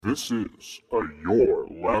This is a Your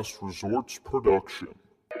Last Resorts production.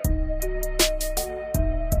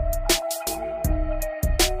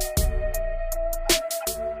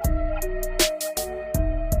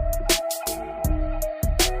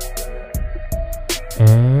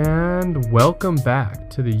 And welcome back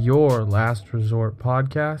to the Your Last Resort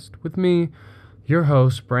podcast with me, your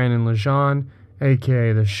host, Brandon Lejean,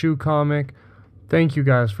 aka The Shoe Comic. Thank you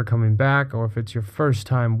guys for coming back, or if it's your first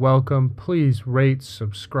time, welcome. Please rate,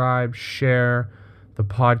 subscribe, share the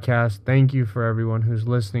podcast. Thank you for everyone who's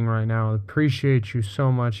listening right now. I appreciate you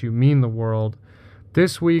so much. You mean the world.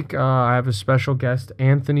 This week, I have a special guest,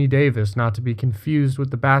 Anthony Davis, not to be confused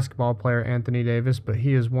with the basketball player Anthony Davis, but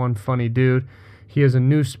he is one funny dude. He has a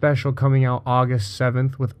new special coming out August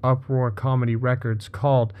 7th with Uproar Comedy Records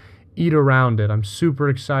called Eat Around It. I'm super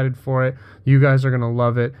excited for it. You guys are going to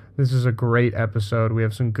love it. This is a great episode. We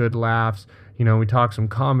have some good laughs. You know, we talk some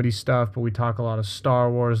comedy stuff, but we talk a lot of Star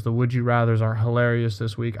Wars. The Would You Rathers are hilarious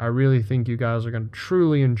this week. I really think you guys are going to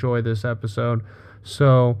truly enjoy this episode.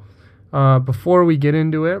 So, before we get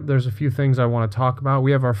into it, there's a few things I want to talk about.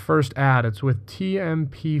 We have our first ad. It's with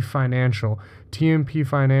TMP Financial. TMP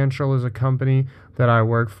Financial is a company that I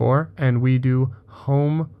work for, and we do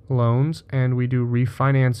home loans, and we do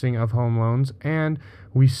refinancing of home loans, and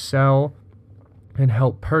we sell and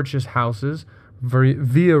help purchase houses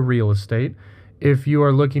via real estate. If you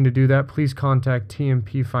are looking to do that, please contact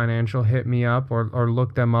TMP Financial. Hit me up or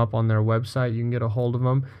look them up on their website. You can get a hold of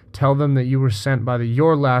them. Tell them that you were sent by the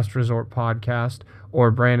Your Last Resort podcast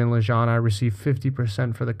or Brandon Lejean. I receive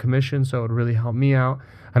 50% for the commission, so it would really help me out.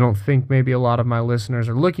 I don't think maybe a lot of my listeners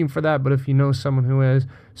are looking for that, but if you know someone who is,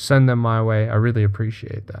 send them my way. I really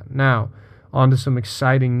appreciate that. Now, on to some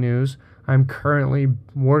exciting news. I'm currently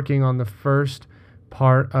working on the first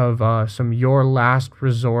part of some Your Last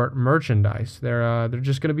Resort merchandise. They're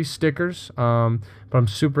just going to be stickers, but I'm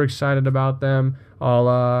super excited about them.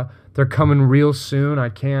 They're coming real soon.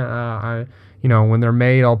 When they're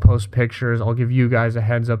made, I'll post pictures. I'll give you guys a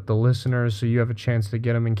heads up, the listeners, so you have a chance to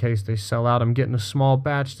get them in case they sell out. I'm getting a small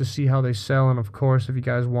batch to see how they sell, and of course, if you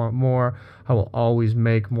guys want more, I will always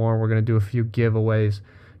make more. We're going to do a few giveaways,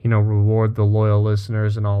 reward the loyal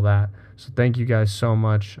listeners and all that. So thank you guys so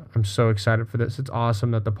much. I'm so excited for this. It's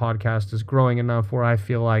awesome that the podcast is growing enough where I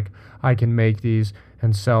feel like I can make these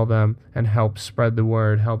and sell them and help spread the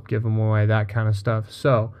word, help give them away, that kind of stuff.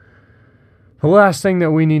 So the last thing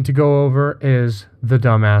that we need to go over is the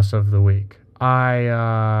dumbass of the week.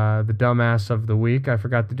 The dumbass of the week, I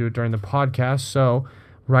forgot to do it during the podcast. So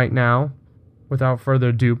right now, without further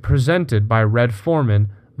ado, presented by Red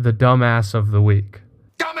Foreman, the dumbass of the week.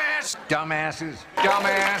 Dumbasses,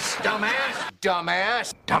 dumbass, dumbass,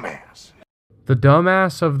 dumbass, dumbass. The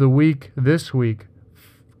dumbass of the week this week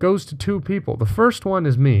goes to two people. The first one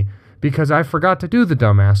is me, because I forgot to do the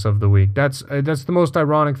dumbass of the week. That's the most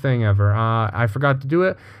ironic thing ever. I forgot to do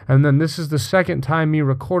it, and then this is the second time me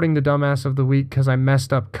recording the dumbass of the week because I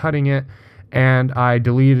messed up cutting it, and I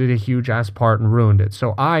deleted a huge-ass part and ruined it.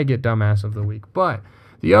 So I get dumbass of the week. But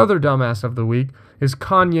the other dumbass of the week is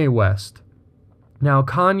Kanye West. Now,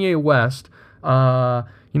 Kanye West,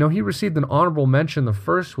 he received an honorable mention the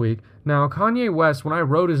first week. Now, Kanye West, when I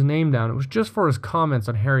wrote his name down, it was just for his comments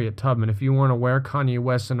on Harriet Tubman. If you weren't aware, Kanye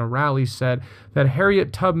West in a rally said that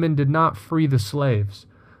Harriet Tubman did not free the slaves.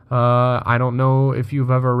 I don't know if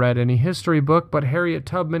you've ever read any history book, but Harriet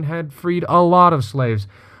Tubman had freed a lot of slaves.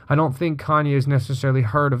 I don't think Kanye has necessarily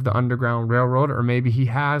heard of the Underground Railroad, or maybe he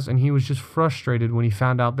has, and he was just frustrated when he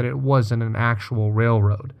found out that it wasn't an actual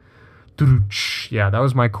railroad. Yeah, that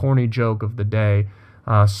was my corny joke of the day.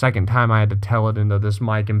 Second time I had to tell it into this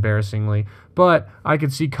mic embarrassingly. But I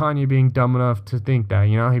could see Kanye being dumb enough to think that,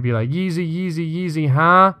 He'd be like, Yeezy, Yeezy, Yeezy,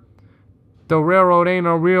 huh? The railroad ain't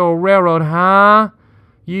a real railroad, huh?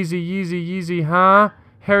 Yeezy, Yeezy, Yeezy, huh?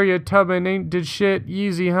 Harriet Tubman ain't did shit,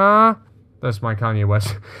 Yeezy, huh? That's my Kanye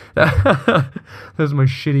West. That's my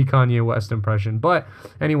shitty Kanye West impression. But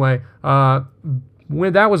anyway,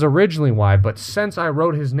 that was originally why, but since I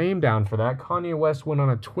wrote his name down for that, Kanye West went on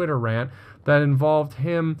a Twitter rant that involved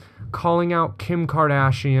him calling out Kim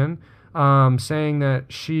Kardashian, saying that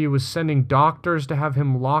she was sending doctors to have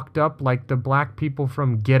him locked up like the black people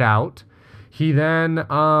from Get Out. He then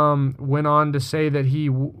went on to say that he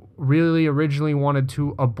really originally wanted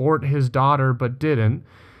to abort his daughter but didn't.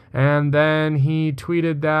 And then he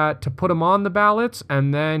tweeted that to put him on the ballots,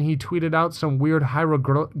 and then he tweeted out some weird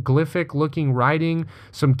hieroglyphic-looking writing,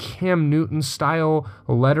 some Cam Newton-style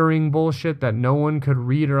lettering bullshit that no one could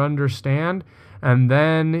read or understand, and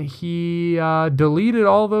then he deleted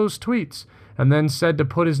all those tweets. and then said to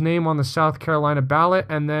put his name on the South Carolina ballot,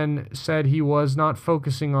 and then said he was not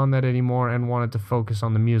focusing on that anymore and wanted to focus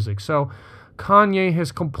on the music. So Kanye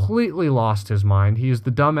has completely lost his mind. He is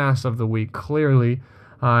the dumbass of the week, clearly.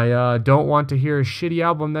 I don't want to hear a shitty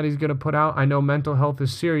album that he's going to put out. I know mental health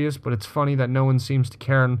is serious, but it's funny that no one seems to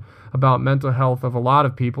care about mental health of a lot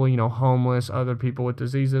of people, homeless, other people with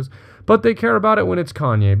diseases. But they care about it when it's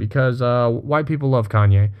Kanye, because white people love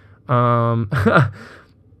Kanye.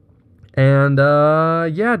 And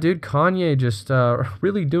yeah, dude, Kanye just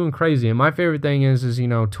really doing crazy. And my favorite thing is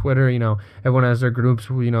Twitter. Everyone has their groups.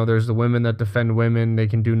 There's the women that defend women. They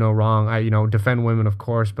can do no wrong. I defend women, of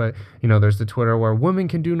course, but there's the Twitter where women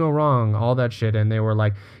can do no wrong, all that shit. And they were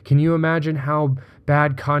like, can you imagine how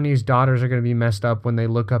bad Kanye's daughters are going to be messed up when they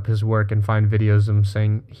look up his work and find videos of him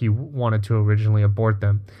saying he wanted to originally abort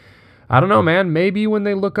them? I don't know, man. Maybe when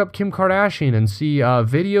they look up Kim Kardashian and see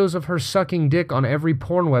videos of her sucking dick on every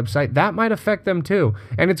porn website, that might affect them too.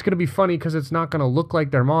 And it's going to be funny because it's not going to look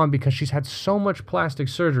like their mom because she's had so much plastic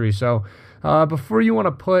surgery. So before you want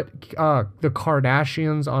to put the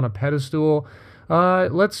Kardashians on a pedestal,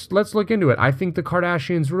 let's look into it. I think the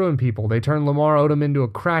Kardashians ruin people. They turned Lamar Odom into a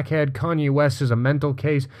crackhead. Kanye West is a mental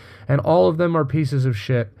case. And all of them are pieces of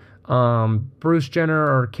shit. Bruce Jenner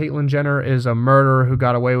or Caitlyn Jenner is a murderer who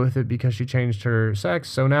got away with it because she changed her sex.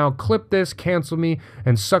 So now clip this, cancel me,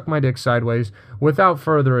 and suck my dick sideways. Without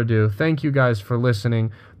further ado, thank you guys for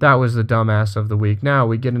listening. That was the dumbass of the week. Now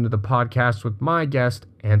we get into the podcast with my guest,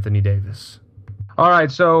 Anthony Davis. All right,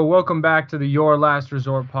 so welcome back to the Your Last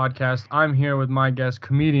Resort podcast. I'm here with my guest,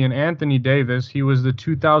 comedian Anthony Davis. He was the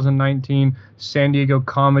 2019 San Diego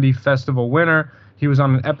Comedy Festival winner. He was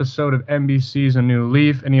on an episode of NBC's A New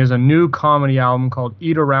Leaf, and he has a new comedy album called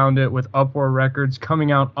Eat Around It with Uproar Records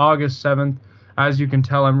coming out August 7th. As you can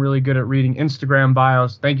tell, I'm really good at reading Instagram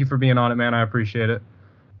bios. Thank you for being on it, man. I appreciate it.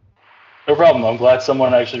 No problem. I'm glad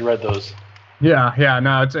someone actually read those. Yeah.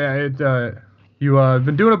 No, you've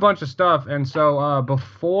been doing a bunch of stuff, and so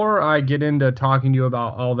before I get into talking to you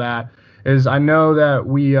about all that, is I know that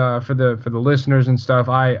we for the listeners and stuff,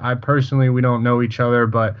 I personally, we don't know each other,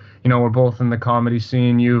 but we're both in the comedy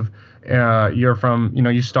scene. You're from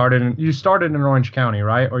you started in Orange County,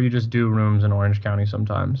 right? Or you just do rooms in Orange County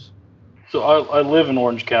sometimes? So I live in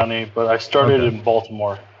Orange County, but I started in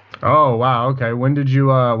Baltimore. Oh wow, okay. When did you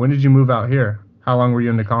move out here? How long were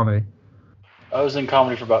you into comedy? I was in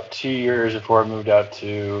comedy for about 2 years before I moved out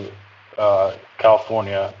to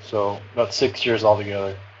California, so about 6 years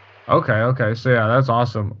altogether. Okay. So yeah, that's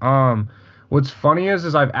awesome. What's funny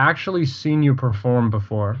is I've actually seen you perform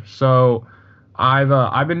before. So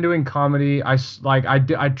I've been doing comedy. I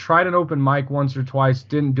tried an open mic once or twice,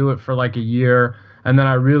 didn't do it for like a year, and then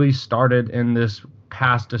I really started in this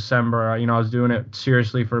past December. I was doing it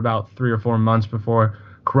seriously for about 3 or 4 months before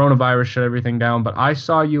coronavirus shut everything down. But I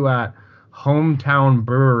saw you at Hometown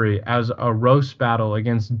Brewery as a roast battle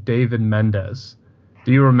against David Mendez.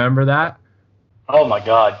 Do you remember that? Oh my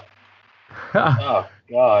God. Oh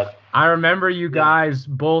God. I remember you guys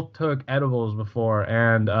both took edibles before,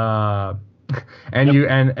 and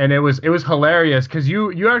it was hilarious because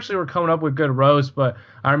you actually were coming up with good roasts, but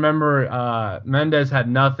I remember Mendez had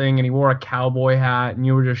nothing and he wore a cowboy hat and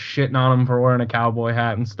you were just shitting on him for wearing a cowboy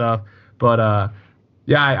hat and stuff. But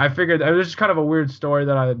yeah, I figured it was just kind of a weird story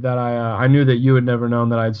that I knew that you had never known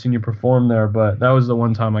that I'd seen you perform there, but that was the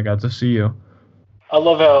one time I got to see you. I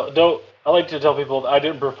love how I like to tell people that I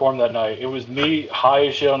didn't perform that night. It was me high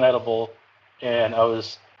as shit on edible, and I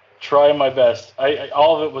was trying my best.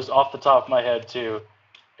 All of it was off the top of my head too,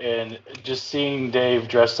 and just seeing Dave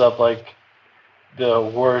dressed up like the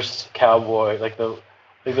worst cowboy, like the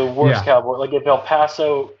worst cowboy. Like if El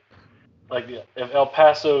Paso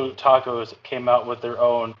Tacos came out with their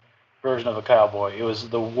own version of a cowboy, it was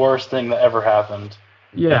the worst thing that ever happened.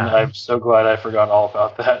 Yeah, and I'm so glad I forgot all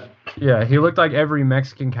about that. Yeah, he looked like every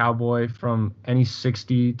Mexican cowboy from any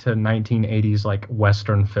 60 to 1980s like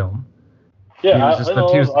Western film. Yeah, I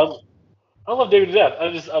love David to death.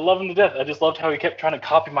 I love him to death. I just loved how he kept trying to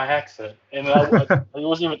copy my accent, and I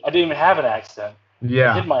didn't even have an accent.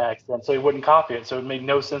 Yeah, I hid my accent so he wouldn't copy it, so it made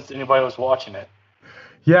no sense to anybody who was watching it.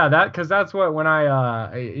 Yeah, that's what when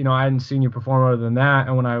I hadn't seen you perform other than that,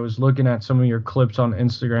 and when I was looking at some of your clips on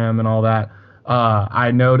Instagram and all that.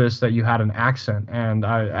 I noticed that you had an accent, and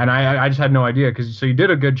I just had no idea so you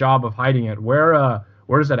did a good job of hiding it. Where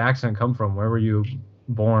does that accent come from? Where were you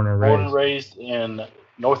born or raised? Born and raised in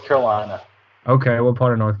North Carolina. Okay, what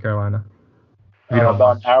part of North Carolina?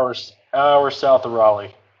 About an hour south of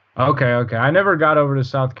Raleigh. Okay. I never got over to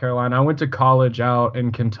South Carolina. I went to college out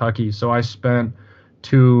in Kentucky, so I spent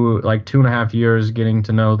 2.5 years getting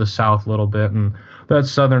to know the South a little bit, and that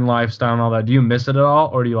southern lifestyle and all that. Do you miss it at all,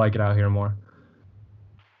 or do you like it out here more?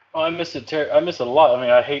 Oh, I miss it. I miss it a lot. I mean,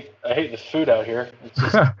 I hate the food out here. It's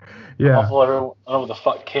just Yeah. awful. Everyone, I don't know what the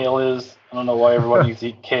fuck kale is. I don't know why everyone needs to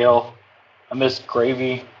eat kale. I miss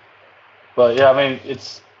gravy. But yeah, I mean,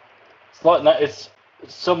 it's a lot. It's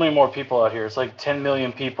so many more people out here. It's like 10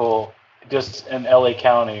 million people just in LA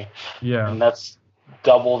County, Yeah. and that's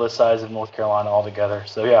double the size of North Carolina altogether.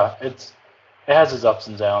 So yeah, it has its ups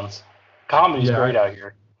and downs. Comedy's Yeah. great out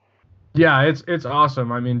here. Yeah, it's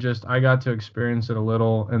awesome. I mean, just I got to experience it a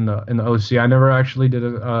little in the OC. I never actually did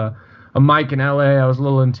a mic in LA. I was a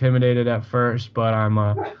little intimidated at first, but I'm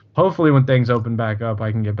hopefully when things open back up,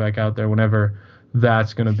 I can get back out there whenever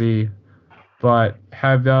that's gonna be. But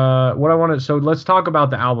have what I wanted. So let's talk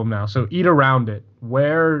about the album now. So Eat Around It.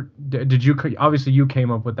 Where did you? Obviously, you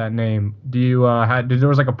came up with that name. Do you there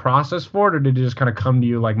was like a process for it, or did it just kind of come to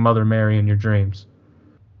you like Mother Mary in your dreams?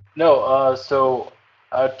 No, so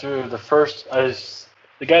after the first,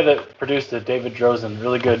 the guy that produced it, David Drozen,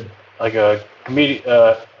 really good, like a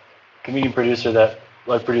comedian producer that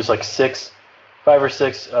like produced like 5 or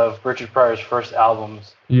 6 of Richard Pryor's first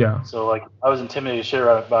albums. Yeah. So like I was intimidated shit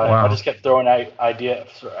about it. Wow. I just kept throwing out ideas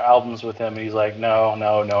for albums with him, and he's like, no.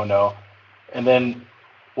 And then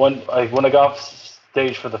when I got off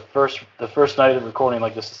stage for the first night of recording,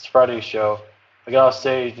 like this Friday show, I got off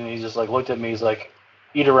stage and he just like looked at me. He's like,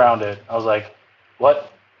 "Eat Around It." I was like,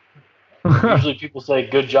 "What?" Usually people say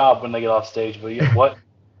 "good job" when they get off stage, but what?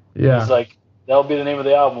 Yeah. He's like, "That'll be the name of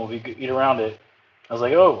the album. Will be Eat Around It." I was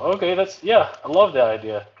like, "Oh, okay, I love that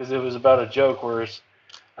idea," because it was about a joke where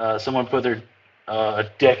someone put their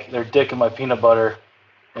dick in my peanut butter,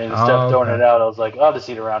 and instead of throwing it out, I was like, "I'll just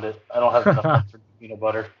eat around it. I don't have enough for peanut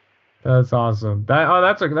butter." That's awesome.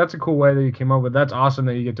 That's a cool way that you came up with. That's awesome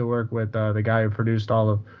that you get to work with the guy who produced all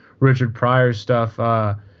of Richard Pryor's stuff.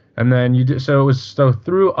 And then you did so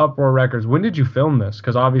through Uproar Records. When did you film this?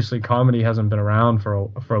 Because obviously comedy hasn't been around for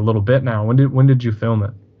a little bit now. When did you film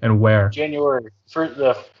it and where? January, for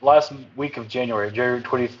the last week of January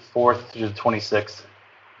 24th through the 26th.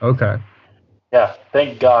 Okay. Yeah,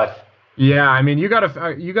 thank God. Yeah, I mean you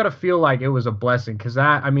gotta feel like it was a blessing, because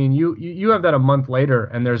that, I mean you have that a month later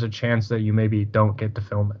and there's a chance that you maybe don't get to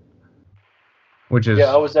film it, which is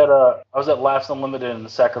I was at Laughs Unlimited in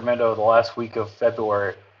Sacramento the last week of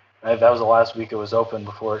February. That was the last week it was open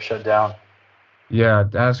before it shut down. Yeah,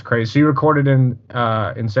 that's crazy. So you recorded in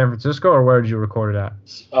San Francisco, or where did you record it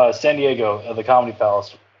at? San Diego at the Comedy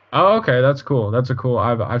Palace. Oh, okay, that's cool.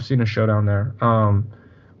 I've seen a show down there.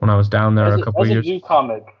 When I was down there a couple of years.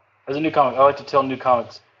 As a new comic, I like to tell new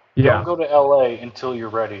comics, Yeah. don't go to LA until you're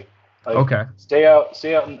ready. Like, Okay. Stay out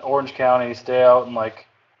in Orange County. Stay out in like,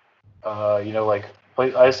 I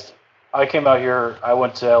came out here. I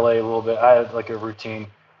went to LA a little bit. I had like a routine,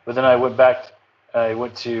 but then I went back. I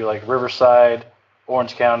went to like Riverside,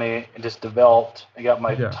 Orange County, and just developed. I got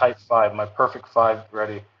my type 5, my perfect 5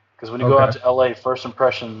 ready. Because when you go out to LA, first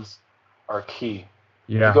impressions are key.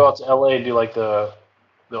 Yeah. You go out to LA and do like the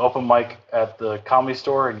open mic at the Comedy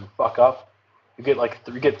Store and you fuck up, you get I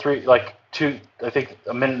think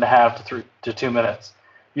a minute and a half to 2 minutes.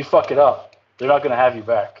 You fuck it up, they're not going to have you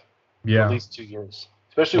back for at least 2 years.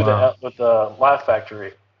 Especially with the Laugh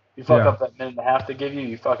Factory. You fuck up that minute and a half they give you,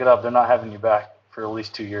 you fuck it up, they're not having you back for at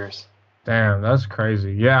least 2 years. Damn, that's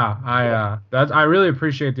crazy. Yeah, I really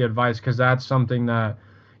appreciate the advice, because that's something that,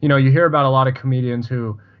 you hear about a lot of comedians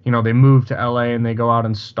who, they move to LA and they go out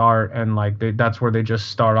and start, and like that's where they just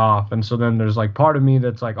start off. And so then there's like part of me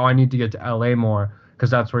that's like, oh, I need to get to LA more, because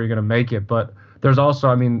that's where you're gonna make it. But there's also,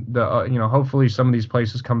 I mean, hopefully some of these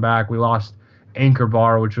places come back. We lost Anchor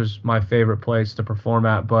Bar, which was my favorite place to perform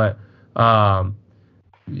at, but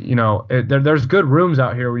there's good rooms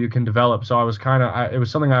out here where you can develop. So I was it was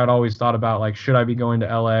something I had always thought about, like, should I be going to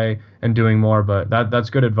LA and doing more? But that's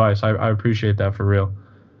good advice. I appreciate that, for real.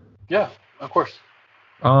 Yeah, of course.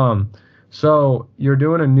 So you're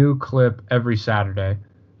doing a new clip every Saturday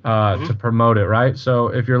to promote it, right? So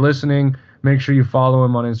if you're listening, make sure you follow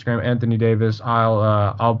him on Instagram, Anthony Davis.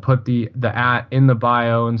 I'll put the @ in the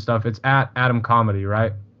bio and stuff. It's at Adam Comedy,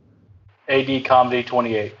 right? AD Comedy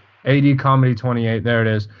 28. AD Comedy 28, there it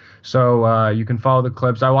is. So you can follow the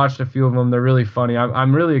clips. I watched a few of them. They're really funny.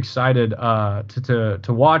 I'm really excited to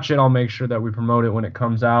watch it. I'll make sure that we promote it when it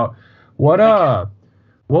comes out.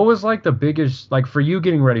 What was like the biggest, like, for you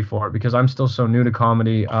getting ready for it? Because I'm still so new to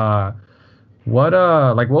comedy. What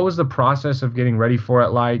was the process of getting ready for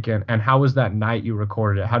it like, and how was that night you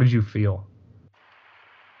recorded it? How did you feel?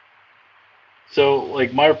 So,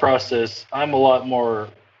 like, my process, I'm a lot more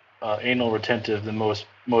anal retentive than most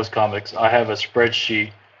comics. I have a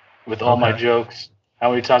spreadsheet with all my jokes. how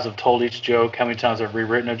many times I've told each joke, how many times I've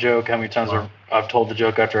rewritten a joke, how many times I've told the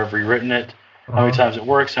joke after I've rewritten it, how many times it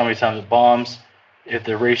works, how many times it bombs. If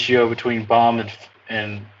the ratio between bomb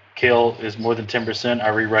and kill is more than 10%, I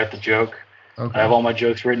rewrite the joke. Okay. I have all my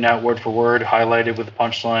jokes written out word for word, highlighted with the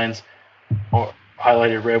punchlines, or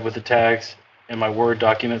highlighted red with the tags in my Word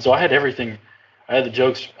document. So I had everything. I had the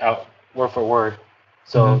jokes out word for word.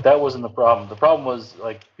 So that wasn't the problem. The problem was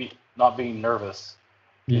like not being nervous.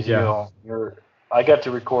 Yeah. I got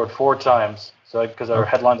to record 4 times. So because I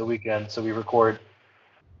headlined the weekend, so we record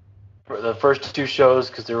for the first 2 shows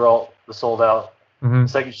because they were all sold out. The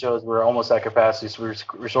second shows were almost at capacity, so we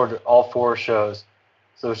recorded all 4 shows.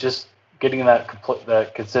 So it's just getting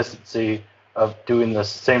that consistency of doing the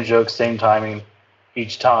same jokes, same timing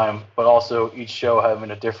each time, but also each show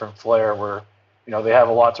having a different flair where, they have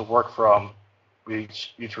a lot to work from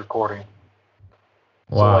each recording.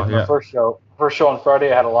 Wow. So like my first show on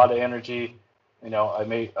Friday, I had a lot of energy. I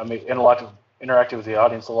made interacted with the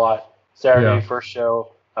audience a lot. Saturday, first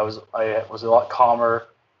show, I was a lot calmer,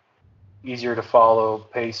 easier to follow,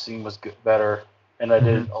 pacing was better, and I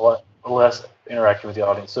did a lot less interacting with the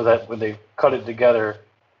audience, so that when they cut it together,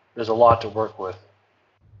 there's a lot to work with.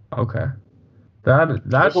 Okay.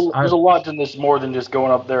 There's a lot in this, more than just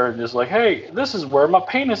going up there and just like, hey, this is where my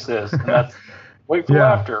penis is, and that's wait for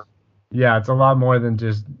laughter. Yeah, it's a lot more than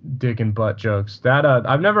just dick and butt jokes. That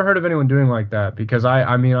I've never heard of anyone doing like that, because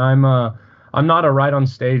I'm not a write on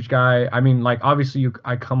stage guy. I mean, like, obviously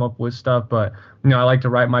I come up with stuff, but I like to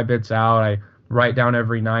write my bits out. I write down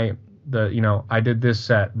every night I did this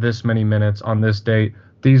set this many minutes on this date.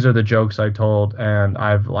 These are the jokes I told, and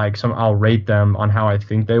I'll rate them on how I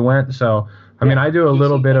think they went. So I mean, I do a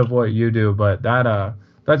little bit of what you do, but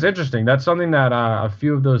that's interesting. That's something that a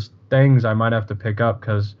few of those things I might have to pick up,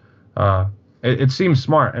 because it seems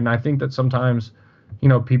smart. And I think that sometimes,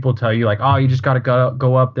 people tell you like, oh, you just got to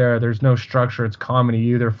go up there. There's no structure. It's comedy.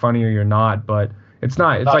 You're either funny or you're not. But it's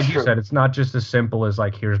not. It's like you said. It's not just as simple as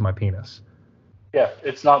like, here's my penis. Yeah,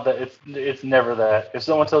 it's not that. It's never that. If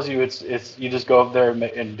someone tells you it's you just go up there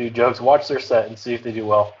and do jokes, watch their set and see if they do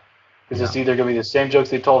well. Because it's either going to be the same jokes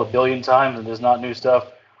they told 1 billion times and there's not new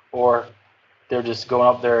stuff, or they're just going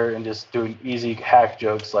up there and just doing easy hack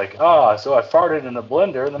jokes like, so I farted in a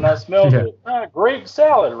blender and then I smelled it. Grape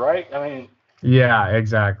salad, right? I mean. Yeah,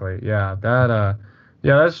 exactly. Yeah,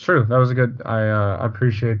 that's true. That was a good. I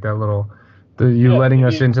appreciate that little. Letting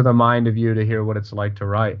us into the mind of you to hear what it's like to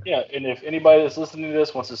write. Yeah, and if anybody that's listening to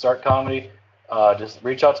this wants to start comedy, just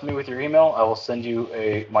reach out to me with your email. I will send you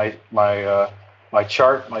my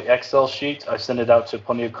chart, my Excel sheet. I send it out to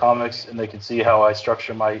plenty of comics, and they can see how I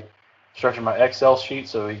structure my Excel sheet,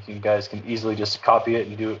 so you guys can easily just copy it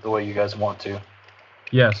and do it the way you guys want to.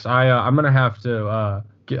 Yes, I'm gonna have to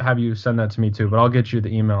have you send that to me too, but I'll get you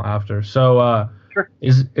the email after. So, sure.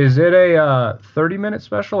 Is it a 30-minute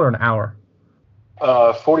special or an hour?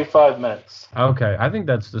 45 minutes. Okay, I think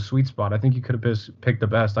that's the sweet spot. I think you could have picked the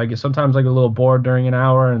best. I get sometimes I get a little bored during an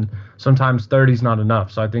hour, and sometimes 30 is not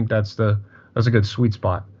enough. So I think that's a good sweet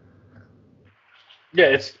spot.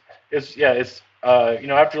 Yeah, it's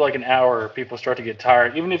after like an hour, people start to get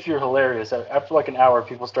tired. Even if you're hilarious, after like an hour,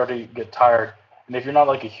 people start to get tired. And if you're not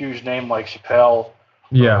like a huge name like Chappelle,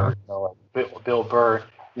 or, like Bill Burr,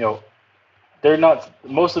 they're not.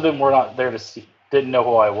 Most of them were not there to see. Didn't know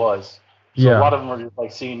who I was. So a lot of them are just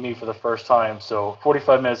like seeing me for the first time. So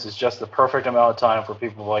 45 minutes is just the perfect amount of time for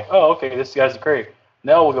people to like, oh, okay, this guy's great.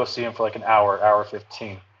 Now we'll go see him for like an hour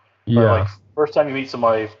 15. Yeah. But like first time you meet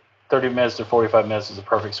somebody, 30 minutes to 45 minutes is a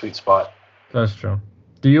perfect sweet spot. That's true.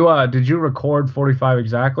 Did you record 45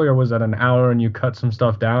 exactly, or was that an hour and you cut some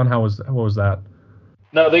stuff down? What was that?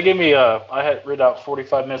 No, they gave me I had read out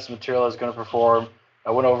 45 minutes of material I was going to perform.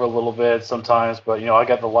 I went over a little bit sometimes, but I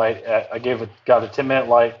got the light got a 10-minute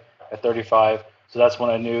light at 35, so that's when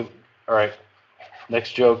I knew, all right,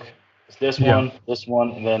 next joke is this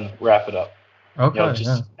one, and then wrap it up. Okay.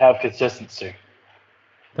 Have consistency.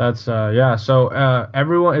 That's So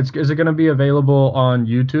everyone, is it going to be available on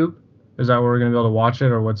YouTube? Is that where we're going to be able to watch it,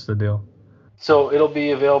 or what's the deal? So it'll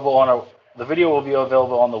be available the video will be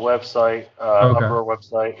available on the website, Upper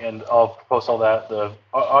website, and I'll post all that. The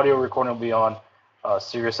audio recording will be on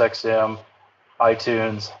SiriusXM,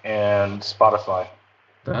 iTunes, and Spotify.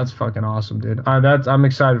 That's fucking awesome, dude. I'm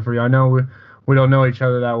excited for you. I know we don't know each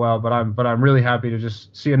other that well, but I'm really happy to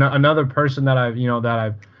just see another person that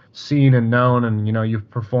I've seen and known, and you've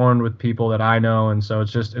performed with people that I know, and so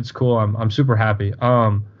it's cool. I'm super happy.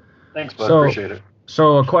 Thanks, bud. Appreciate it.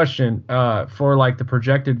 So a question for like the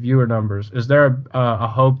projected viewer numbers: is there a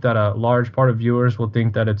hope that a large part of viewers will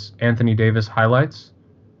think that it's Anthony Davis highlights?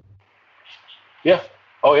 Yeah,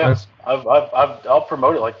 Oh yeah, That's I'll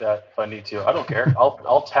promote it like that if I need to. I don't care.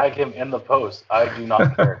 I'll tag him in the post. I do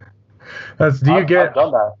not care. do you get? I've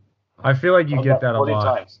done that. I feel like you I've done get that that a 40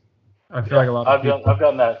 lot. times. I feel like a lot of people. I've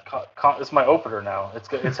gotten that. It's my opener now.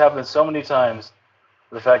 It's happened so many times.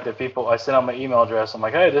 The fact that I send out my email address. I'm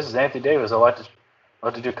like, hey, this is Anthony Davis. I'd like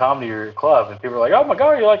to do comedy at your club, and people are like, oh my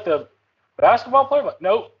god, you like the basketball player? I'm like,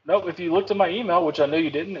 nope. If you looked at my email, which I know you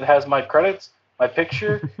didn't, it has my credits, my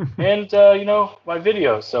picture, and my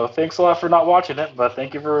video. So thanks a lot for not watching it, but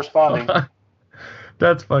thank you for responding.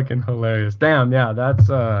 That's fucking hilarious. Damn, yeah, that's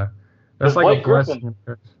like Blake a blessing.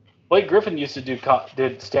 Blake Griffin used to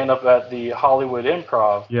did stand up at the Hollywood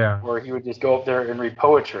Improv, Yeah. where he would just go up there and read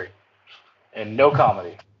poetry, and no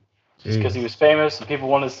comedy, just because he was famous and people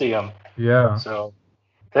wanted to see him. Yeah. So,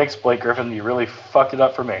 thanks, Blake Griffin. You really fucked it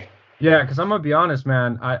up for me. Yeah, because I'm gonna be honest,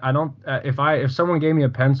 man. I don't if someone gave me a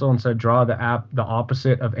pencil and said draw the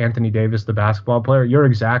opposite of Anthony Davis, the basketball player, you're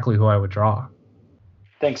exactly who I would draw.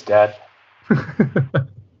 Thanks, Dad.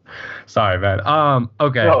 Sorry, man.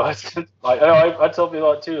 Okay. No, I tell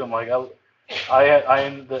people that too. I'm like, I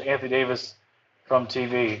am the Anthony Davis from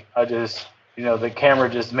TV. I just, the camera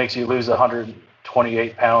just makes you lose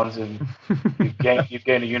 128 pounds, and you gain a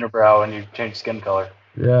unibrow, and you change skin color.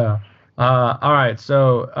 Yeah. All right.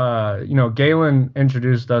 So, Galen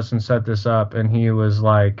introduced us and set this up, and he was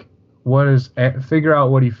like, figure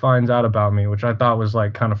out what he finds out about me, which I thought was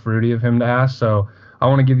like kind of fruity of him to ask. So I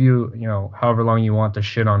want to give you, however long you want to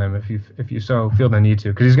shit on him if you so feel the need to,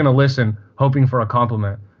 because he's going to listen hoping for a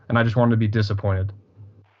compliment, and I just wanted to be disappointed.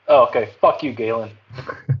 Oh, okay. Fuck you, Galen.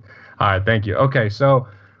 All right. Thank you. Okay. So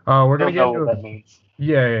we're going to get into what that means.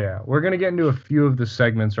 Yeah. We're going to get into a few of the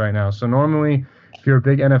segments right now. So normally, if you're a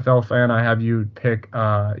big NFL fan, I have you pick,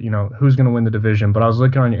 who's going to win the division. But I was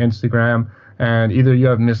looking on your Instagram, and either you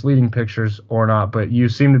have misleading pictures or not. But you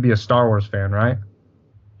seem to be a Star Wars fan, right?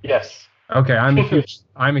 Yes. Okay, I'm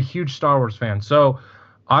a huge Star Wars fan. So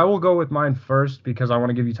I will go with mine first because I want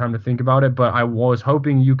to give you time to think about it. But I was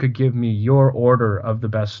hoping you could give me your order of the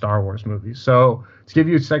best Star Wars movies. So to give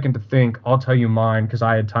you a second to think, I'll tell you mine because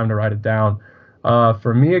I had time to write it down.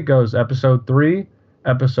 For me, it goes Episode 3,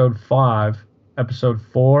 Episode 5. Episode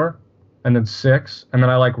 4, and then 6, and then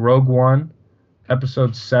I like Rogue One,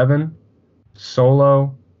 Episode 7,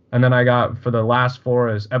 Solo, and then I got for the last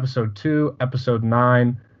 4 is Episode 2, Episode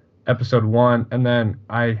 9, Episode 1, and then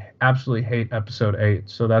I absolutely hate Episode 8,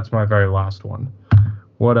 so that's my very last one.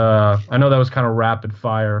 I know that was kind of rapid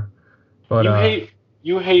fire, but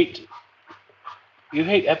you hate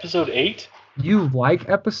Episode 8? You like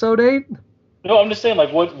Episode 8? No, I'm just saying,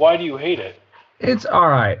 like, why do you hate it? It's all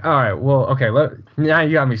right. Well, okay. Now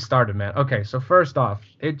you got me started, man. Okay, so first off,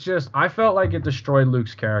 I felt like it destroyed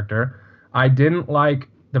Luke's character. I didn't like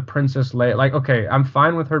the Princess Leia. Like, okay, I'm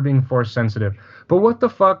fine with her being force sensitive, but what the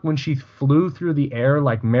fuck when she flew through the air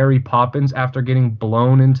like Mary Poppins after getting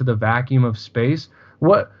blown into the vacuum of space?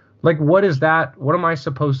 What is that? What am I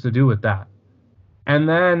supposed to do with that? And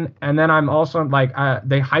then I'm also like,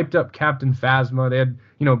 they hyped up Captain Phasma. They had,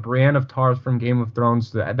 Brienne of Tarth from Game of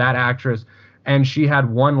Thrones, that actress. And she had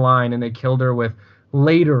one line, and they killed her with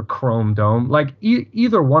later, Chrome Dome. Like,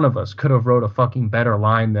 either one of us could have wrote a fucking better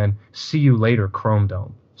line than see you later, Chrome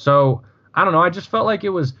Dome. So, I don't know. I just felt like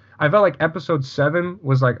I felt like Episode 7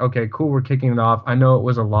 was like, okay, cool, we're kicking it off. I know it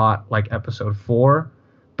was a lot like Episode 4.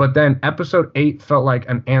 But then Episode 8 felt like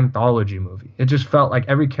an anthology movie. It just felt like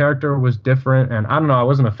every character was different, and I don't know. I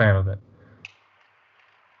wasn't a fan of it.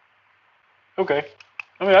 Okay.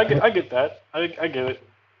 I mean, I get that. I get it.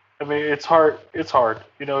 I mean, it's hard.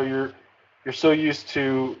 You're so used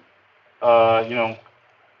to,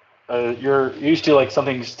 you're used to like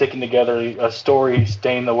something sticking together, a story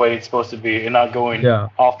staying the way it's supposed to be, and not going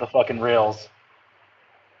off the fucking rails.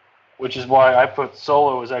 Which is why I put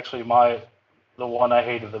Solo as actually the one I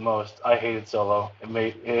hated the most. I hated Solo.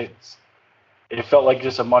 It felt like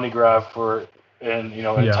just a money grab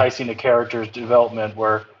enticing the character's development.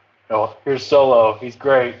 Where, here's Solo, he's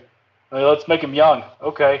great. Let's make him young.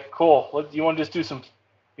 Okay, cool. You want to just do some,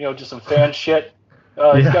 just some fan shit?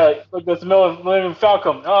 He's got that's the Millennium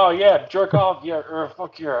Falcon. Oh yeah, jerk off. Yeah, or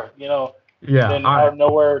fuck yeah. Yeah. Then out of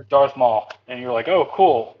nowhere, Darth Maul, and you're like, oh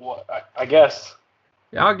cool. Well, I guess.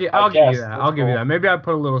 Yeah, I'll give you that. I'll give you that. Maybe I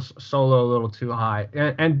put a little Solo a little too high,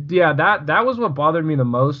 and yeah, that was what bothered me the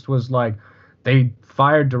most was like they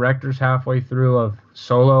fired directors halfway through of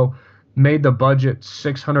Solo. Made the budget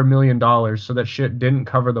 $600 million so that shit didn't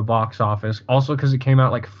cover the box office. Also because it came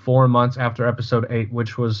out like 4 months after Episode 8,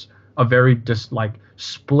 which was a very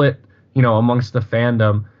split, amongst the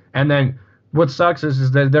fandom. And then what sucks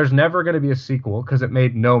is that there's never going to be a sequel because it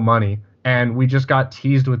made no money. and we just got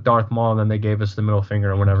teased with Darth Maul, and then they gave us the middle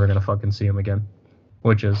finger, and we're never gonna fucking see him again.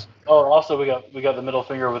 Which is Also we got the middle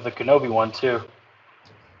finger with the Kenobi one too.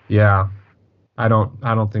 yeah, I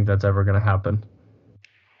don't think that's ever gonna happen.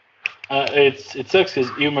 It sucks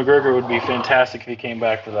because Ewan McGregor would be fantastic if he came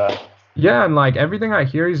back for that. Yeah, and like everything I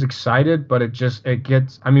hear, he's excited, but it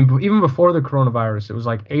gets. I mean, even before the coronavirus, it was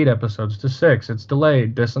like 8 episodes to 6. It's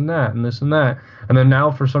delayed, this and that, and this and that, and then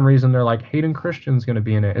now for some reason they're like Hayden Christensen's gonna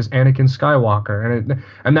be in it as Anakin Skywalker,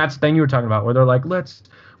 and that's the thing you were talking about where they're like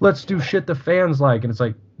let's do shit the fans like, and it's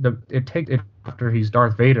like it after he's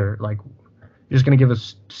Darth Vader, like you're just gonna give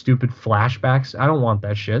us stupid flashbacks. I don't want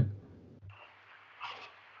that shit.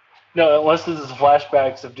 No, unless this is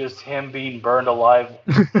flashbacks of just him being burned alive.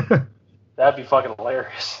 That'd be fucking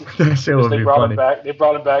hilarious. That shit would be funny. They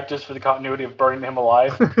brought him back just for the continuity of burning him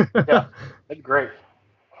alive. Yeah, that'd be great.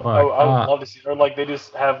 I would love to see, or like they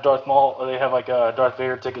just have Darth Maul, or they have like Darth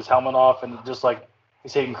Vader take his helmet off and just like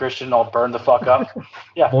he's Hayden Christensen all burned the fuck up.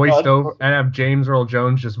 Yeah, voiced over, and have James Earl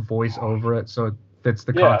Jones just voice over it so it fits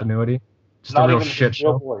the continuity. Just not a real even shit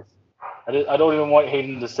show. Voice. I don't even want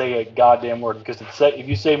Hayden to say a goddamn word because if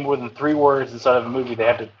you say more than 3 words inside of a movie,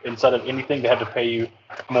 inside of anything, they have to pay you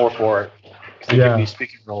more for it because they give you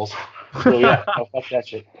speaking roles. So yeah, no, fuck that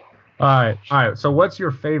shit. All right. So what's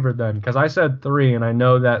your favorite then? Because I said 3, and I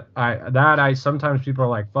know that I sometimes people are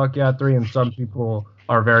like fuck yeah 3, and some people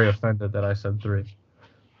are very offended that I said 3.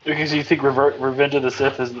 Because you think Revenge of the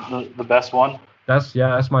Sith is the best one?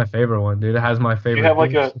 That's my favorite one, dude. It has my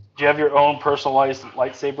favorite. Do you have your own personalized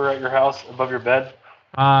lightsaber at your house above your bed?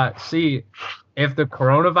 See, if the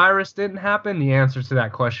coronavirus didn't happen, the answer to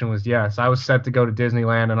that question was yes. I was set to go to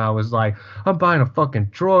Disneyland, and I was like, I'm buying a fucking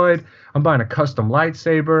droid. I'm buying a custom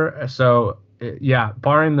lightsaber. So, yeah,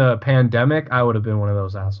 barring the pandemic, I would have been one of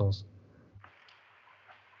those assholes.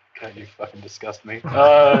 God, you fucking disgust me.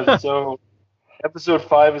 So, episode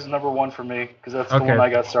 5 is number 1 for me, because that's the one I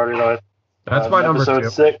got started on. That's my number 2.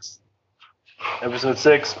 Episode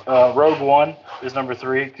 6, Rogue One is number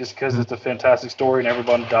 3, just because it's a fantastic story and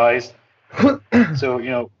everyone dies.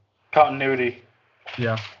 So, continuity.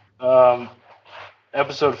 Yeah.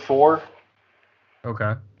 Episode 4.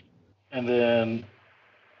 Okay. And then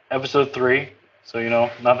episode 3. So,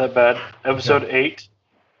 not that bad. Episode 8,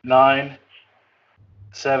 9,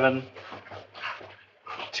 7,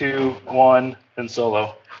 2, 1, and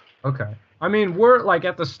Solo. Okay. I mean, we're like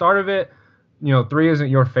at the start of it, 3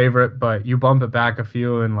 isn't your favorite, but you bump it back a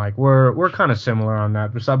few, and like we're kind of similar on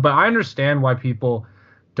that. But I understand why people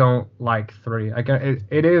don't like 3. Like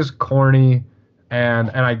it is corny,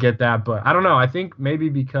 and I get that, but I don't know. I think maybe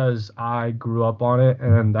because I grew up on it,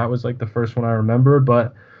 and that was like the first one I remember.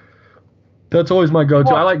 But that's always my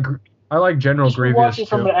go-to. I like General Grievous. Rewatch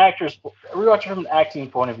it from an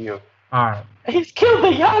acting point of view. All right. He's killed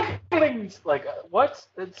the younglings. Like what?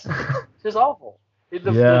 It's just awful.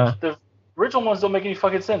 The original ones don't make any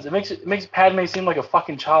fucking sense. It makes Padme seem like a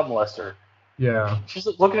fucking child molester. Yeah. She's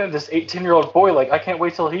looking at this 18-year-old boy like, I can't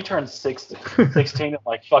wait till he turns 16 in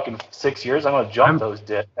like fucking 6 years. I'm gonna jump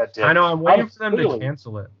that dick. I know. I'm waiting for them to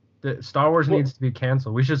cancel it. Star Wars needs to be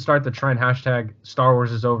canceled. We should start the trend # Star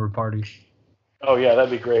Wars is over party. Oh yeah, that'd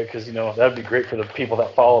be great because that'd be great for the people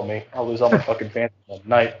that follow me. I'll lose all my fucking fans at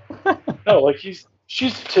night. No, like she's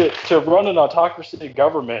to run an autocracy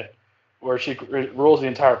government where she rules the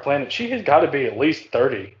entire planet. She has got to be at least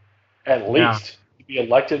 30, at least to be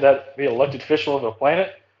elected official of the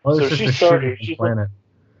planet. Well, so she's 30.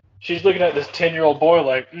 She's looking at this 10-year-old boy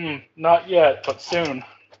like, not yet, but soon.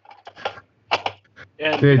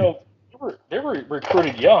 And they were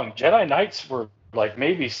recruited young. Jedi Knights were like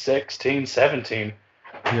maybe 16, 17.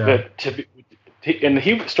 Yeah. But and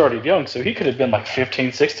he started young, so he could have been like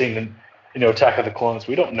 15, 16 in Attack of the Clones.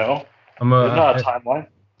 We don't know. There's not a timeline.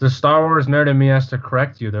 The Star Wars nerd in me has to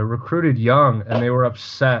correct you. They're recruited young, and they were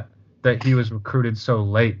upset that he was recruited so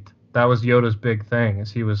late. That was Yoda's big thing,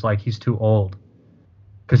 is he was like, he's too old.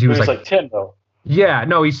 Because he was like 10 though. Yeah,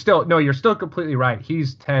 no, you're still completely right.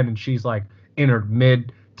 He's 10 and she's like in her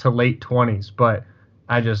mid to late 20s. But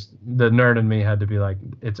the nerd in me had to be like,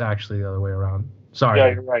 it's actually the other way around. Sorry.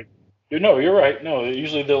 Yeah, you're right. No, you're right. No,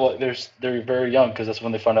 usually they're very young because that's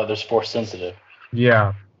when they find out they're force sensitive.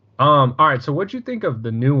 Yeah. All right. So what'd you think of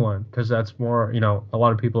the new one? Because that's more, a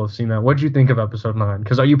lot of people have seen that. What'd you think of episode 9?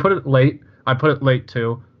 Because you put it late. I put it late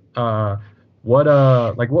too.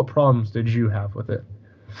 What problems did you have with it?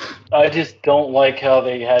 I just don't like how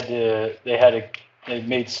they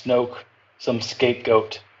made Snoke some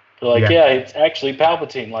scapegoat. They're like, it's actually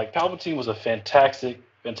Palpatine. Like Palpatine was a fantastic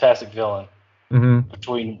villain. Mm-hmm.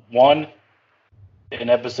 Between 1 and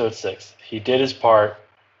episode 6, he did his part.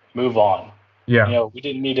 Move on. Yeah. You know, we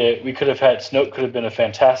didn't need it. We could have had Snoke. Could have been a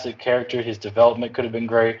fantastic character. His development could have been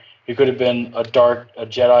great. He could have been a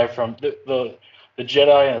Jedi from the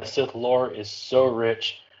Jedi and the Sith lore is so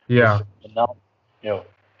rich. Yeah. With, you know,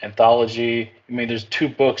 anthology. I mean, there's 2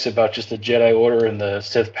 books about just the Jedi Order and the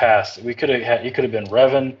Sith past. We could have had. He could have been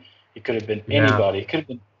Revan. He could have been anybody. He could have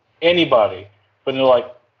been anybody. But they're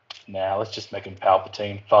like, nah, let's just make him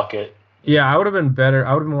Palpatine. Fuck it. Yeah, I would have been better.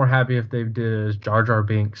 I would have been more happy if they did it as Jar Jar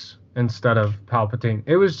Binks instead of Palpatine.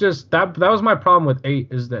 It was just that was my problem with 8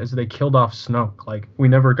 is that they killed off Snoke. Like we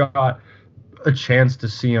never got a chance to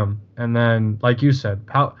see him. And then, like you said,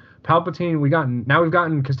 Palpatine. We've gotten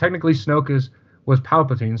because technically Snoke was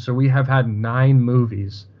Palpatine, so we have had 9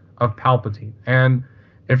 movies of Palpatine. And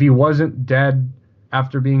if he wasn't dead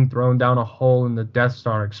after being thrown down a hole in the Death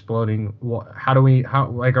Star exploding, are we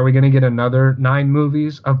going to get another 9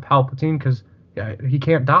 movies of Palpatine? Because he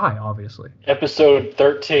can't die, obviously. Episode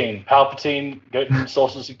 13, Palpatine getting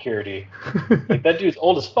Social Security. Like, that dude's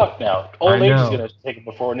old as fuck now. Old age is going to take it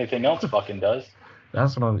before anything else fucking does.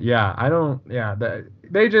 That's what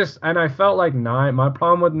they just, and I felt like 9, my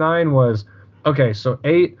problem with 9 was, okay, so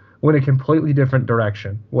 8 went a completely different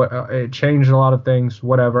direction. It changed a lot of things,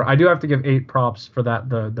 whatever. I do have to give 8 props for that.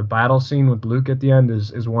 The battle scene with Luke at the end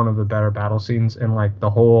is one of the better battle scenes in like the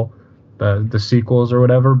whole the sequels or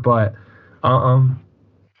whatever. But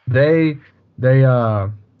they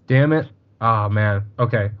damn it. Ah, man.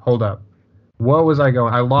 Okay, hold up. What was I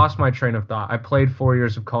going? I lost my train of thought. I played 4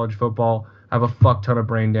 years of college football. I have a fuck ton of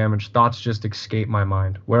brain damage. Thoughts just escape my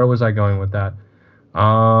mind. Where was I going with that?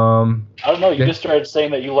 I don't know. You just started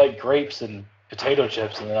saying that you like grapes and potato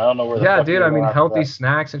chips, and I don't know where. Yeah, dude. I mean, healthy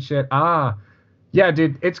snacks and shit. Yeah,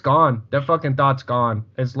 dude. It's gone. That fucking thought's gone.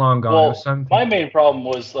 It's long gone. Well, my main problem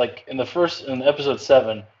was like in episode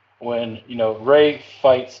 7 when Rey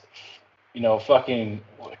fights, fucking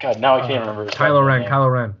God. Now I can't remember. Kylo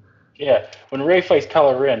Ren. Yeah, when Rey fights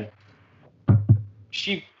Kylo Ren,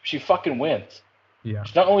 she fucking wins. Yeah.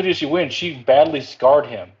 Not only did she win, she badly scarred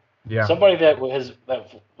him. Yeah. Somebody that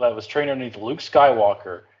was trained underneath Luke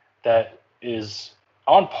Skywalker, that is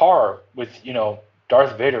on par with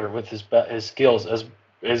Darth Vader with his skills, as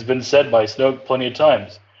has been said by Snoke plenty of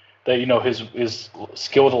times. That his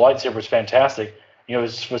skill with the lightsaber is fantastic.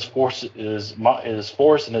 His force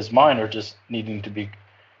and his mind are just needing to be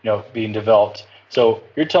being developed. So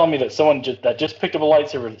you're telling me that someone that just picked up a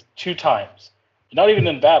lightsaber 2 times, not even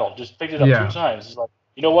in battle, just picked it up 2 times, is like,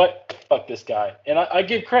 you know what? Fuck this guy. And I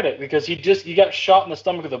give credit because he got shot in the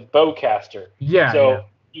stomach with a bowcaster. Yeah. So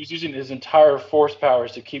he was using his entire force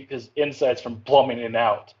powers to keep his insides from plummeting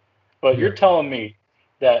out. But you're telling me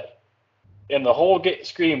that in the whole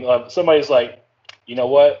scream, somebody's like, you know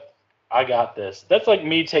what? I got this. That's like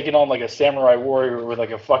me taking on like a samurai warrior with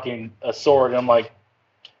like a sword, and I'm like,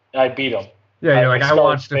 and I beat him. Yeah, I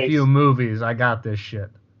watched a few movies. I got this shit.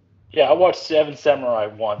 Yeah, I watched Seven Samurai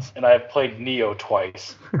once, and I've played Neo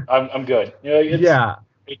twice. I'm good.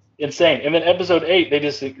 It's insane. And then episode 8, they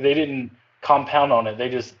didn't compound on it. They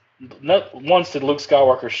just not once did Luke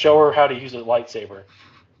Skywalker show her how to use a lightsaber.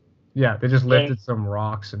 Yeah, they just lifted some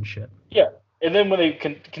rocks and shit. Yeah, and then when they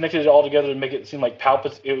connected it all together to make it seem like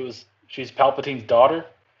she's Palpatine's daughter.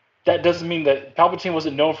 That doesn't mean that Palpatine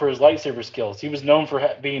wasn't known for his lightsaber skills. He was known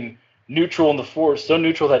for being neutral in the Force, so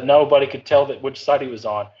neutral that nobody could tell which side he was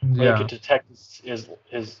on. Yeah. He could detect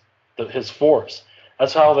his Force.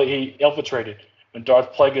 That's how he infiltrated. When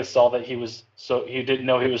Darth Plagueis saw that he didn't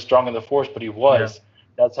know he was strong in the Force, but he was. Yeah.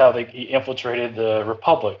 That's how he infiltrated the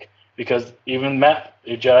Republic, because even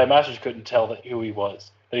the Jedi Masters couldn't tell who he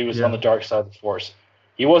was. That he was on the dark side of the Force.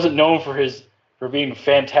 He wasn't known for being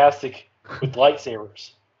fantastic with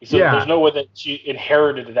lightsabers. So there's no way that she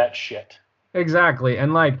inherited that shit. Exactly.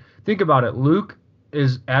 And like, think about it. Luke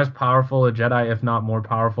is as powerful a Jedi, if not more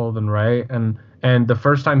powerful than Rey. And the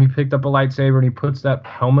first time he picked up a lightsaber and he puts that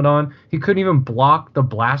helmet on, he couldn't even block the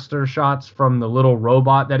blaster shots from the little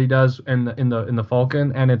robot that he does in the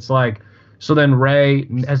Falcon. And it's like, so then Rey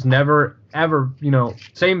has never ever,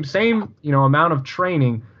 same amount of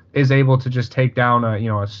training, is able to just take down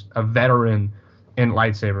a veteran in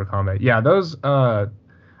lightsaber combat. Yeah, those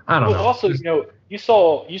I don't know. Also, you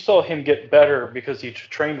saw him get better because he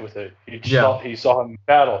trained with it. He saw him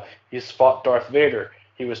battle. He fought Darth Vader.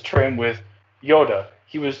 He was trained with Yoda.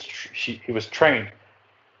 He was trained.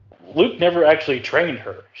 Luke never actually trained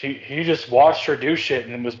her. He just watched her do shit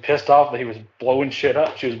and was pissed off that he was blowing shit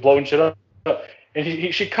up. She was blowing shit up,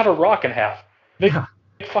 and she cut a rock in half. Big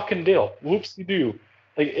fucking deal. Whoopsie-doo.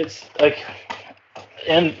 Like, it's like,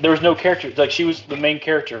 and there was no character. It's like she was the main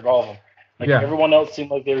character of all of them. Like everyone else seemed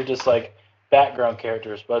like they were just like background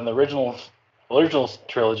characters. But in the original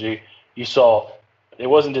trilogy, You saw it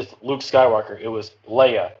wasn't just Luke Skywalker. It was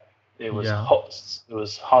Leia. It was Yeah. it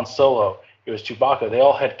was Han Solo. It was Chewbacca. They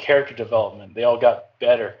all had character development. They all got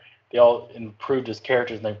better. They all improved as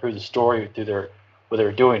characters and they improved the story through what they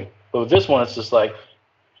were doing. But with this one, it's just like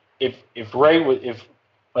if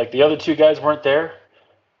like the other two guys weren't there,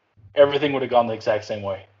 everything would have gone the exact same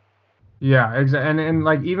way. Yeah, exactly. And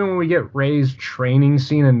like even when we get Rey's training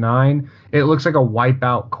scene in 9, it looks like a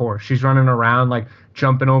wipeout course. She's running around like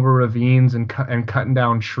jumping over ravines and cutting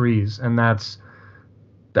down trees, and that's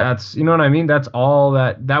you know what I mean? That's all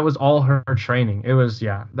that was all her training. It was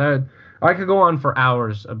that I could go on for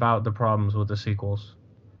hours about the problems with the sequels.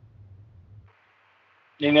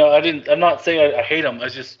 You know, I'm not saying I hate them. I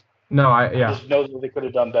just just know that they could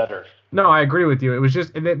have done better. No, I agree with you. It was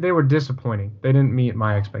just they were disappointing. They didn't meet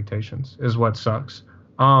my expectations. Is what sucks.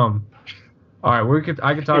 All right,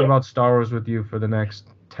 I could talk about Star Wars with you for the next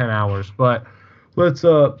 10 hours, but let's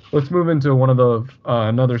move into one of the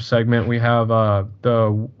another segment. We have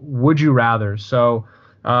the Would You Rather. So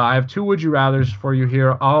I have 2 Would You Rathers for you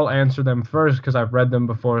here. I'll answer them first because I've read them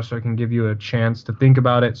before, so I can give you a chance to think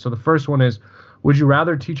about it. So the first one is, would you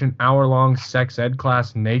rather teach an hour-long sex ed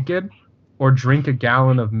class naked or drink a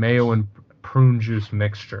gallon of mayo and prune juice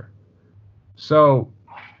mixture? So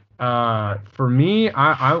for me,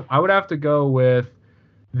 I would have to go with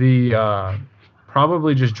the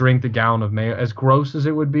probably just drink the gallon of mayo. As gross as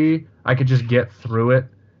it would be, I could just get through it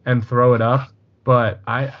and throw it up. But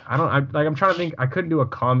I'm trying to think. I couldn't do a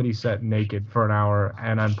comedy set naked for an hour,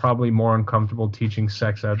 and I'm probably more uncomfortable teaching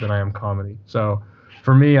sex ed than I am comedy. So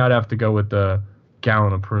for me, I'd have to go with the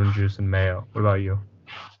gallon of prune juice and mayo. What about you?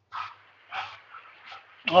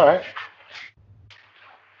 All right.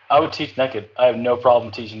 I would teach naked. I have no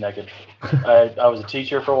problem teaching naked. I was a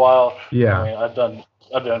teacher for a while. Yeah. I mean, I've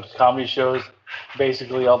done comedy shows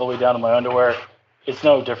basically all the way down to my underwear. It's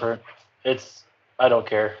no different. I don't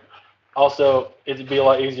care. Also, it'd be a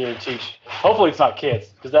lot easier to teach. Hopefully it's not kids,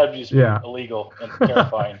 because that'd just be illegal and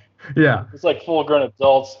terrifying. Yeah. It's like full-grown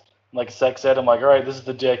adults, like sex ed. I'm like, all right, this is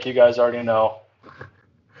the dick. You guys already know.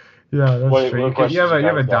 Yeah, that's What true. You have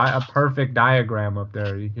a perfect diagram up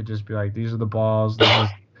there. You could just be like, these are the balls. This is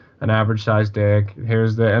an average sized dick.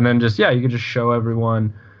 Here's and then just you could just show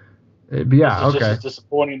everyone. But yeah, this is okay. just as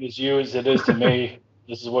disappointing as you as it is to me.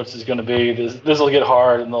 This is what this is going to be. This will get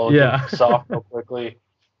hard and they'll get soft real quickly.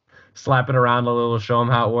 Slap it around a little, show them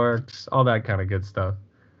how it works, all that kind of good stuff.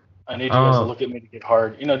 I need you guys to look at me to get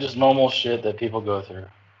hard. You know, just normal shit that people go through.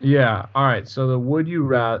 Yeah. All right. So the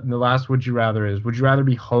last would you rather is, would you rather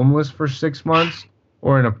be homeless for 6 months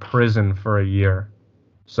or in a prison for a year?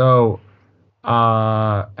 So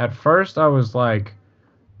at first I was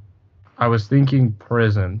thinking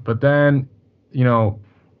prison, but then,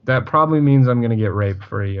 that probably means I'm going to get raped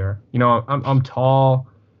for a year. I'm tall,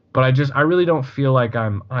 but I really don't feel like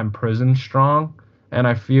I'm prison strong, and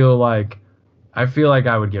I feel like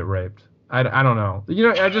I would get raped. I don't know.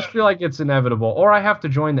 I just feel like it's inevitable. Or I have to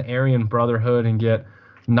join the Aryan Brotherhood and get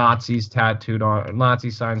Nazi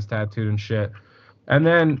signs tattooed and shit. And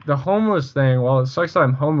then the homeless thing, well, it sucks that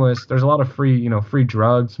I'm homeless. There's a lot of free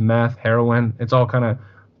drugs, meth, heroin. It's all kind of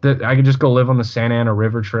that I could just go live on the Santa Ana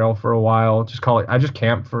River Trail for a while. I just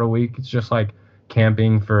camp for a week. It's just like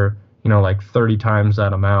camping for, like 30 times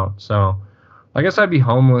that amount. So I guess I'd be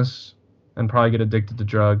homeless and probably get addicted to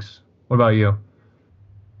drugs. What about you?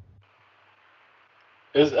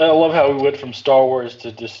 I love how we went from Star Wars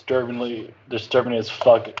to disturbing as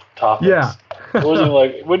fuck topics. Yeah. It wasn't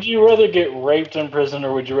like, would you rather get raped in prison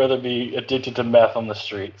or would you rather be addicted to meth on the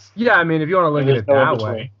streets? Yeah, I mean, if you want to look at it no that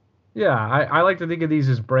way. Yeah, I like to think of these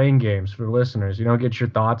as brain games for listeners. Get your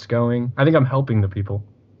thoughts going. I think I'm helping the people.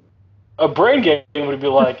 A brain game would be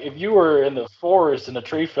like, if you were in the forest and a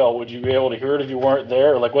tree fell, would you be able to hear it if you weren't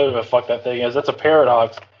there? Or like, whatever the fuck that thing is. That's a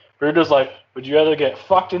paradox. But you're just like, would you rather get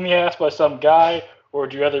fucked in the ass by some guy, or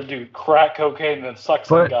would you rather do crack cocaine and then suck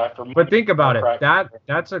some guy for money? But think about it. Crack.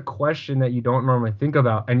 That's a question that you don't normally think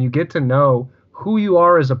about, and you get to know who you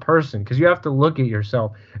are as a person, because you have to look at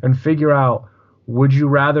yourself and figure out, would you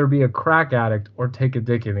rather be a crack addict or take a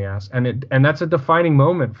dick in the ass? And that's a defining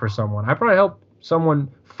moment for someone. I probably help someone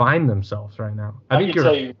find themselves right now. I can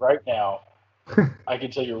tell you right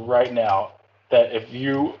now that if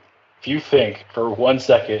you think for 1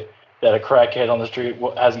 second that a crackhead on the street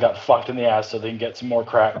hasn't got fucked in the ass so they can get some more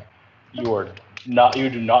crack, you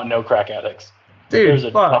do not know crack addicts. Dude, there's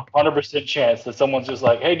a 100% chance that someone's just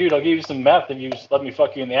like, hey dude, I'll give you some meth if you just let me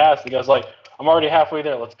fuck you in the ass. The guy's like, I'm already halfway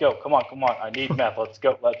there. Let's go. Come on. I need meth. Let's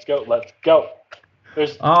go.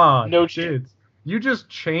 There's no chance. You just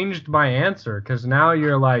changed my answer, because now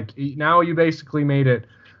you're like, now you basically made it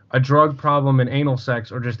a drug problem and anal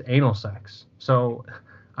sex, or just anal sex. So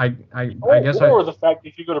I guess or the fact that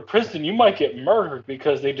if you go to prison, you might get murdered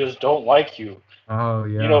because they just don't like you. Oh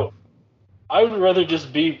yeah. You know, I would rather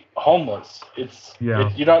just be homeless.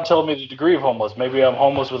 You're not telling me the degree of homeless. Maybe I'm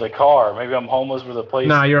homeless with a car. Maybe I'm homeless with a place.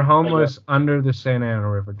 Nah, you're homeless under the Santa Ana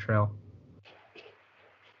River Trail.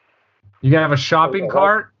 You can have a shopping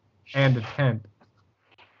cart and a tent.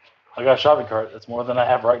 I got a shopping cart. That's more than I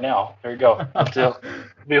have right now. There you go. I'll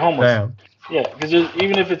be homeless. Damn. Yeah, because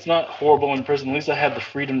even if it's not horrible in prison, at least I have the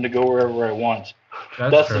freedom to go wherever I want.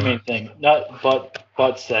 That's the main thing. Not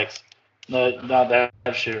butt sex. Not that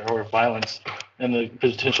shit or violence and the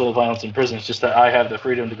potential of violence in prison. It's just that I have the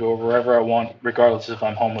freedom to go wherever I want, regardless if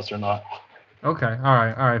I'm homeless or not. Okay. All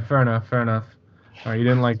right. Fair enough. All right. You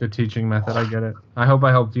didn't like the teaching method. I get it. I hope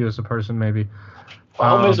I helped you as a person, maybe.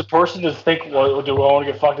 Help me as a person to think, well, do I want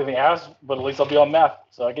to get fucked in the ass? But at least I'll be on meth.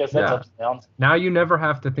 So I guess that's ups and downs. Now you never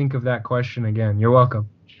have to think of that question again. You're welcome.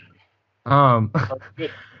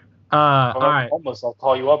 Good. All right. Homeless. I'll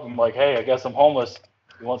call you up and I'm like, hey, I guess I'm homeless.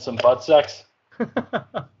 You want some butt sex?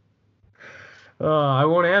 I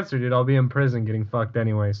won't answer, dude. I'll be in prison getting fucked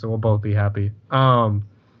anyway, so we'll both be happy. One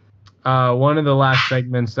of the last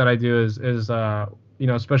segments that I do is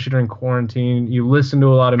especially during quarantine, you listen to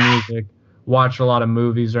a lot of music, watch a lot of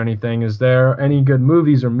movies or anything. Is there any good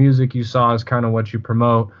movies or music you saw as kind of what you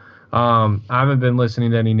promote? I haven't been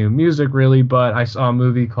listening to any new music really, but I saw a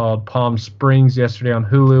movie called Palm Springs yesterday on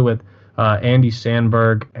Hulu with Andy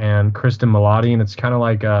Samberg and Kristen Milotti, and it's kind of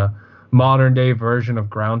like a modern day version of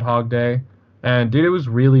Groundhog Day. And dude, it was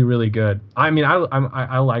really, really good. I mean,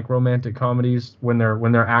 I like romantic comedies when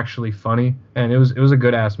they're actually funny, and it was a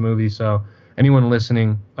good ass movie. So anyone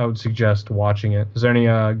listening, I would suggest watching it. Is there any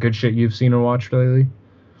good shit you've seen or watched lately?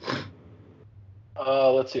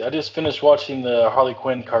 Let's see. I just finished watching the Harley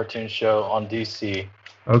Quinn cartoon show on DC.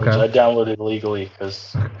 Okay. Which I downloaded illegally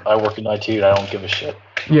because I work in IT and I don't give a shit.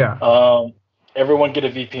 Yeah. Everyone get a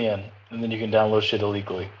VPN, and then you can download shit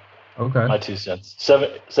illegally. Okay. My 2 cents.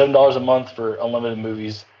 $7 a month for unlimited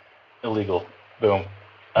movies, illegal. Boom.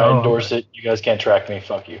 I endorse it. You guys can't track me.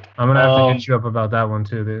 Fuck you. I'm gonna have to hit you up about that one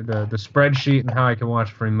too. The spreadsheet and how I can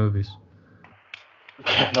watch free movies.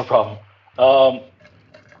 No problem.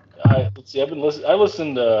 Let's see. I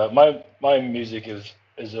listened. My music is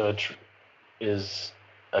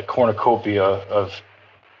a cornucopia of,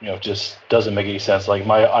 just doesn't make any sense. Like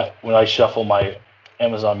when I shuffle my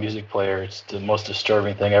Amazon Music player, it's the most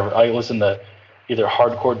disturbing thing ever. I listen to either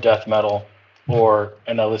hardcore death metal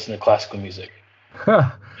and I listen to classical music.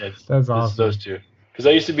 That's awesome. It's those two. Because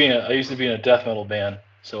I used to be in a death metal band,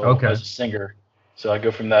 so as a singer. So I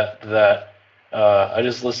go from that to that. I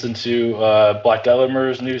just listened to Black Dahlia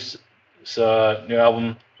Murder's new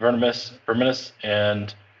album Verminous,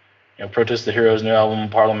 and Protest the Heroes' new album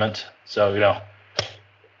Parliament. So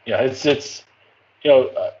it's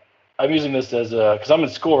I'm using this as because I'm in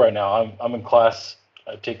school right now. I'm in class.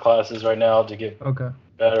 I take classes right now to get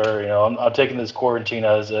better. I'm taking this quarantine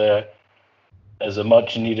as a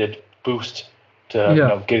much needed boost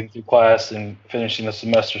to getting through class and finishing the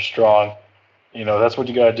semester strong. That's what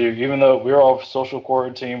you gotta do. Even though we're all social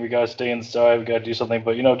quarantine, we gotta stay inside. We gotta do something.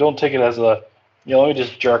 But don't take it as let me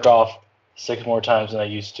just jerk off 6 more times than I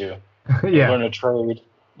used to. Yeah. Learn a trade.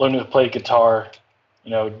 Learn to play guitar.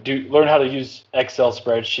 Learn how to use Excel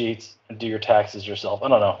spreadsheets and do your taxes yourself. I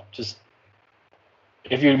don't know. Just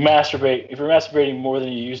if you're masturbating more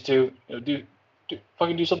than you used to,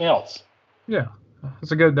 fucking do something else. Yeah,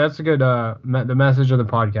 that's a good. The message of the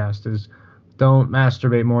podcast is don't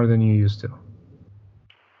masturbate more than you used to.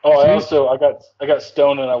 Oh, I got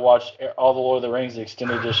stoned and I watched all the Lord of the Rings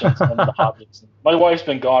extended editions and the Hobbits. My wife's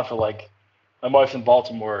been gone for my wife's in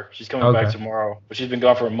Baltimore. She's coming back tomorrow, but she's been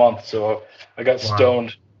gone for a month. So I got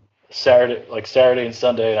stoned Saturday and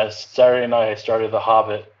Sunday. And Saturday night I started The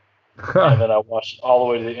Hobbit, and then I watched all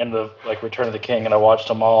the way to the end of Return of the King, and I watched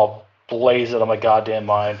them all blaze out of my goddamn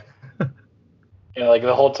mind. And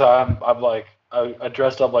the whole time I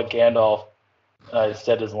dressed up like Gandalf, and I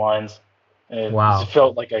said his lines, and it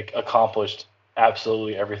felt like I accomplished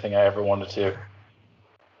absolutely everything I ever wanted to.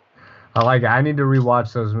 I like it. I need to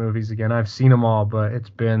rewatch those movies again. I've seen them all, but it's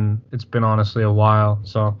been honestly a while,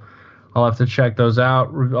 so I'll have to check those out.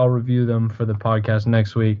 I'll review them for the podcast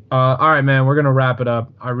next week. All right, man, we're gonna wrap it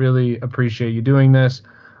up. I really appreciate you doing this.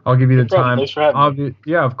 I'll give you the time. Thanks for having me.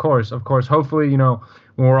 Yeah, of course. Hopefully, when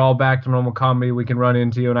we're all back to normal comedy, we can run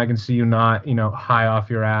into you and I can see you not, high off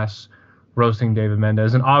your ass roasting David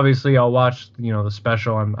Mendez. And obviously, I'll watch, the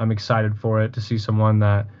special. I'm excited for it to see someone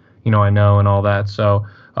that, I know and all that. So,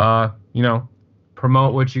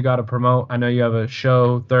 promote what you got to promote. I know you have a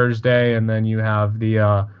show Thursday, and then you have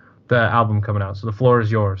the the album coming out. So the floor is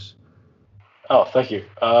yours. Oh, thank you.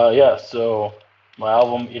 Yeah, so my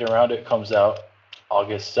album Eat Around It comes out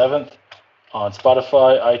August 7th on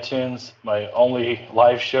Spotify, iTunes. My only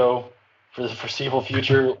live show for the foreseeable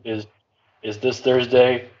future is this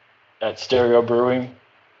Thursday at Stereo Brewing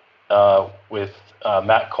with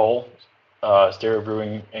Matt Cole, Stereo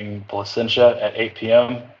Brewing in Placentia at 8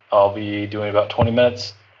 p.m. I'll be doing about 20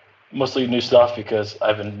 minutes, mostly new stuff because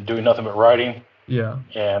I've been doing nothing but writing. Yeah.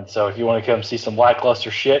 And so if you want to come see some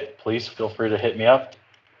lackluster shit, please feel free to hit me up.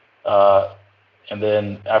 And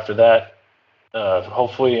then after that,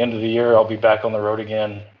 hopefully end of the year, I'll be back on the road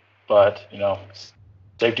again. But,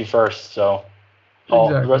 safety first. So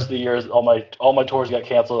the rest of the year, all my tours got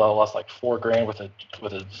canceled. I lost like $4,000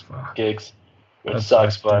 with the gigs, which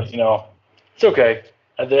sucks. But, it's okay.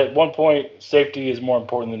 At one point, safety is more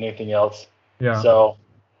important than anything else. Yeah. So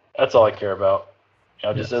that's all I care about.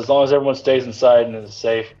 Just as long as everyone stays inside and is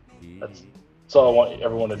safe, that's all I want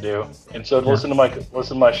everyone to do. And so listen to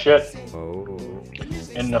my shit,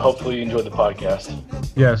 and hopefully you enjoy the podcast.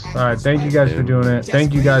 Yes. All right. Thank you guys for doing it.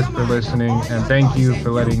 Thank you guys for listening, and thank you for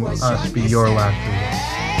letting us be your last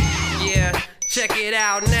resort. Yeah. Check it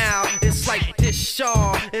out now, it's like this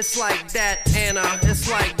Shaw, it's like that Anna, it's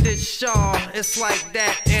like this Shaw, it's like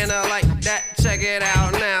that Anna, like that. Check it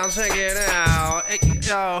out now, check it out.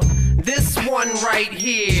 Yo, this one right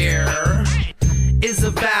here is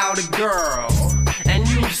about a girl, and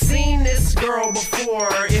you've seen this girl before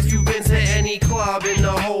if you've been to any club in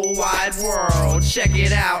the whole wide world. Check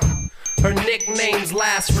it out. Her nickname's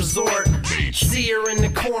Last Resort. See her in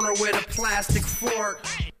the corner with a plastic fork.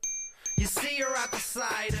 You see her out the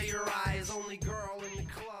side of your eyes, only girl in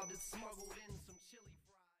the club that smuggled in some chili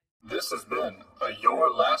fries. This has been a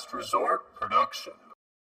Your Last Resort production.